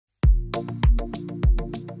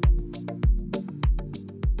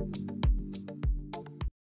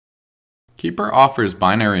Keeper offers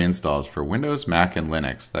binary installs for Windows, Mac, and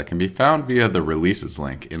Linux that can be found via the Releases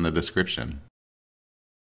link in the description.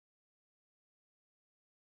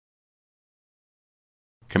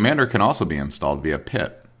 Commander can also be installed via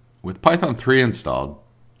pip. With Python 3 installed,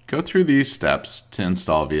 go through these steps to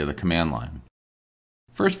install via the command line.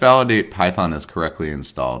 First, validate Python is correctly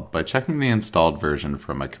installed by checking the installed version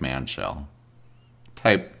from a command shell.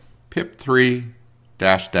 Type pip3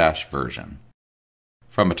 -- version.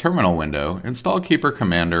 From a terminal window, install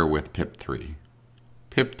keepercommander with pip3.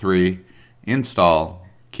 pip3 install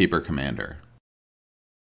keepercommander.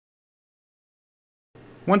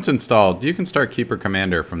 Once installed, you can start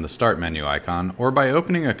keepercommander from the Start menu icon or by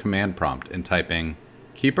opening a command prompt and typing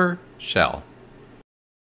keeper shell.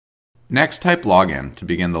 Next, type login to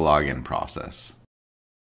begin the login process.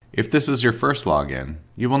 If this is your first login,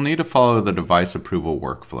 you will need to follow the device approval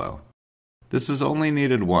workflow. This is only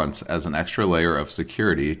needed once as an extra layer of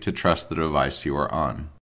security to trust the device you are on.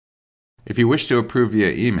 If you wish to approve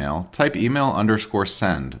via email, type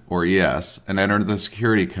email_send or ES and enter the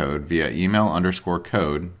security code via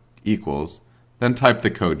email_code equals, then type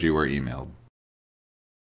the code you were emailed.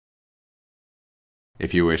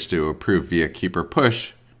 If you wish to approve via keeper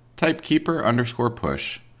push, type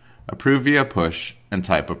keeper_push, approve via push, and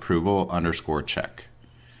type approval_check.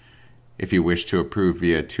 If you wish to approve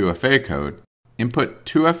via 2FA code, input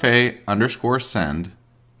 2FA_send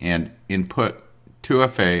and input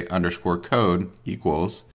 2FA_code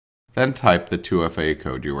equals, then type the 2FA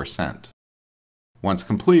code you were sent. Once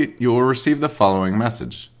complete, you will receive the following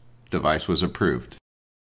message: device was approved.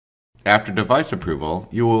 After device approval,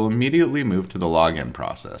 you will immediately move to the login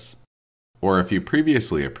process. Or if you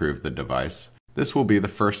previously approved the device, this will be the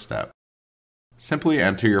first step. Simply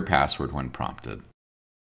enter your password when prompted.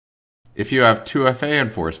 If you have 2FA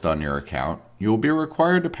enforced on your account, you will be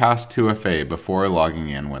required to pass 2FA before logging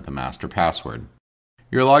in with a master password.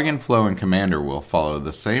 Your login flow in Commander will follow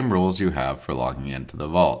the same rules you have for logging into the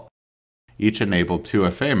Vault. Each enabled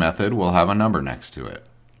 2FA method will have a number next to it.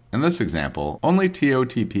 In this example, only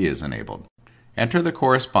TOTP is enabled. Enter the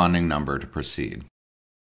corresponding number to proceed.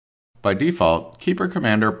 By default,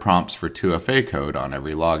 keepercommander prompts for 2FA code on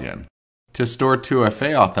every login. To store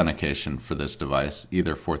 2FA authentication for this device,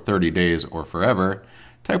 either for 30 days or forever,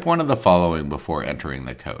 type one of the following before entering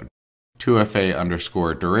the code.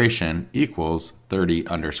 2FA_duration equals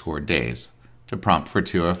 30_days to prompt for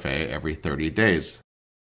 2FA every 30 days.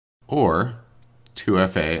 Or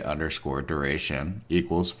 2FA_duration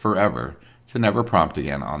equals forever to never prompt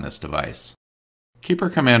again on this device.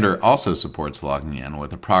 Keepercommander also supports logging in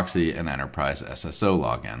with a proxy and enterprise SSO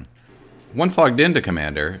login. Once logged into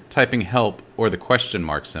Commander, typing help or the question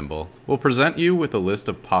mark symbol will present you with a list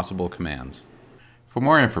of possible commands. For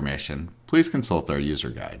more information, please consult our user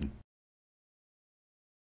guide.